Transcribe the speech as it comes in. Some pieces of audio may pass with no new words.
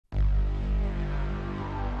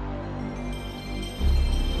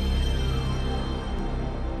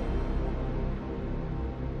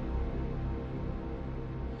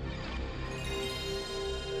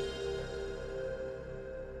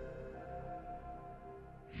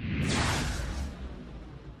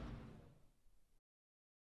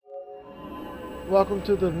welcome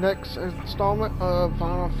to the next installment of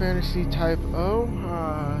Final Fantasy Type O.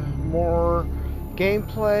 More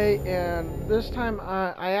gameplay, and this time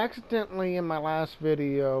I accidentally in my last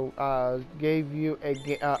video gave you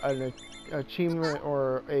an achievement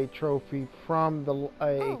or a trophy from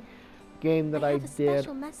a game that I did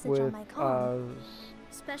with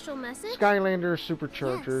Special message? Skylander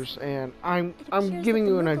Superchargers, Yes. and I'm giving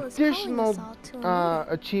you an additional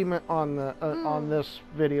achievement on the on this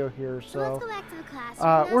video here. So let's go back to the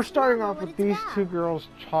class. We're starting off with these about. two girls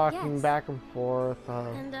talking Yes. back and forth.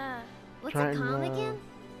 What's trying it called again?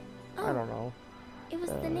 I don't know. It was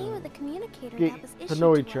the name of the communicator Get that was issued to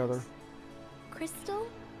know each other. us.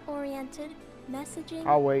 Crystal-oriented messaging.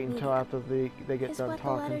 I'll wait until media after they get is done what the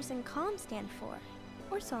talking. letters in COM stand for,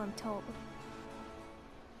 or so I'm told.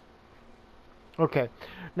 Okay,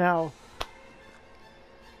 now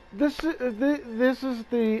this is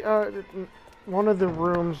the one of the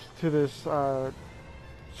rooms to this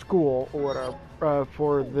school or whatever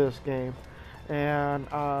for this game, and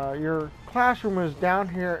your classroom is down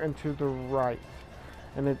here and to the right,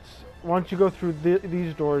 and it's once you go through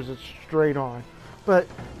these doors, it's straight on. But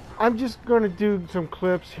I'm just going to do some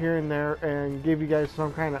clips here and there and give you guys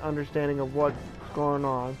some kind of understanding of what's going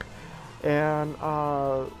on, and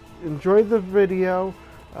enjoy the video.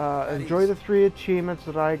 Enjoy the 3 achievements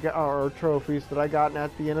that I got, or trophies that I got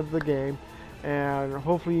at the end of the game, and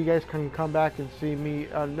hopefully you guys can come back and see me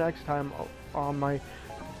next time on my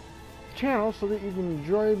channel so that you can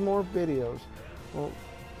enjoy more videos. Well,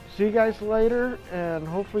 see you guys later, and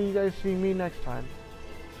hopefully you guys see me next time.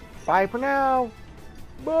 Bye for now.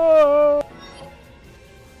 Bye.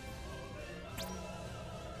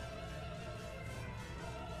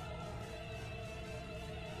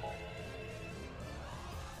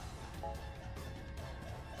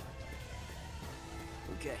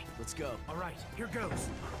 Okay, let's go. All right, here goes.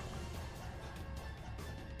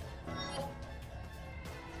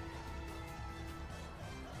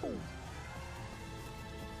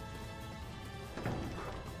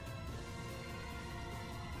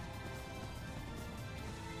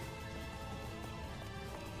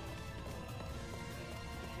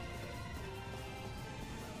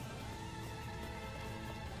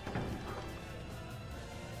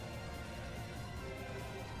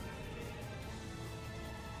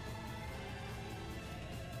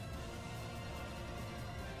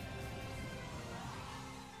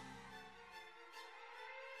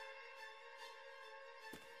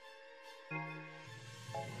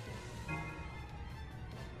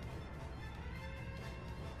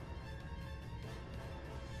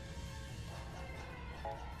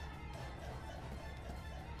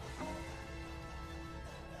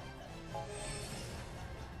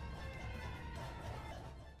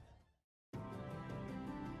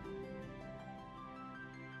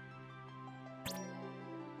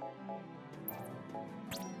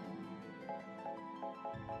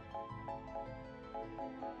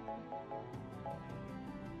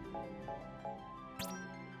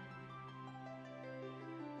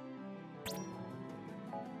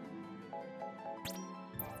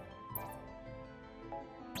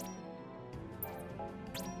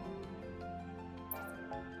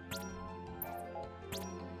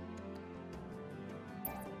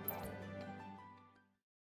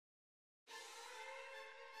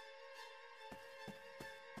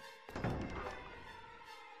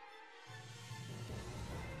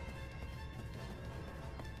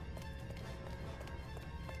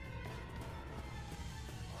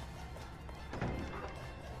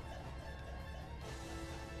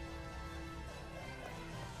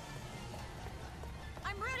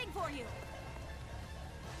 I'm rooting for you.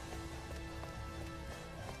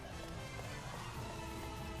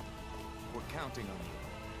 We're counting on you.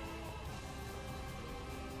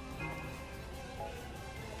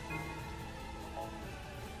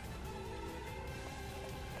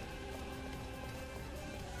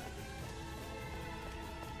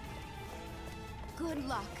 Good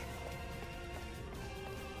luck.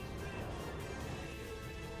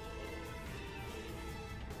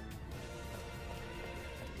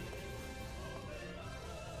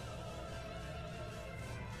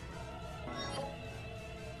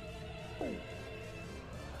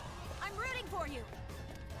 I'm rooting for you.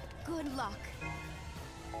 Good luck.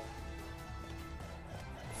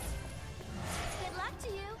 Good luck to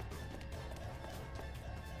you.